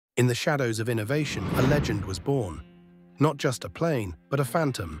In the shadows of innovation, a legend was born. Not just a plane, but a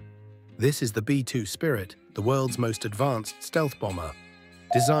phantom. This is the B-2 Spirit, the world's most advanced stealth bomber,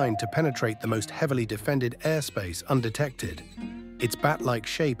 designed to penetrate the most heavily defended airspace undetected. Its bat-like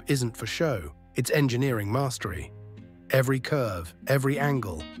shape isn't for show, it's engineering mastery. Every curve, every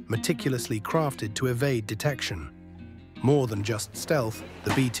angle, meticulously crafted to evade detection. More than just stealth,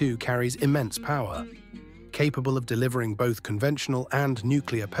 the B-2 carries immense power. Capable of delivering both conventional and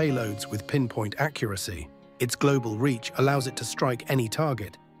nuclear payloads with pinpoint accuracy, its global reach allows it to strike any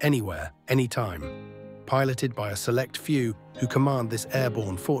target, anywhere, anytime. Piloted by a select few who command this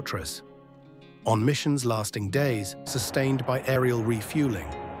airborne fortress. On missions lasting days, sustained by aerial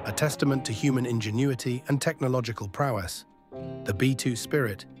refueling, a testament to human ingenuity and technological prowess. The B-2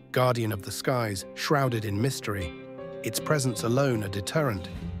 Spirit, guardian of the skies, shrouded in mystery. Its presence alone a deterrent,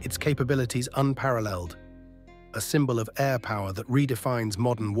 its capabilities unparalleled. A symbol of air power that redefines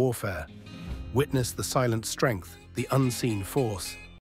modern warfare. Witness the silent strength, the unseen force,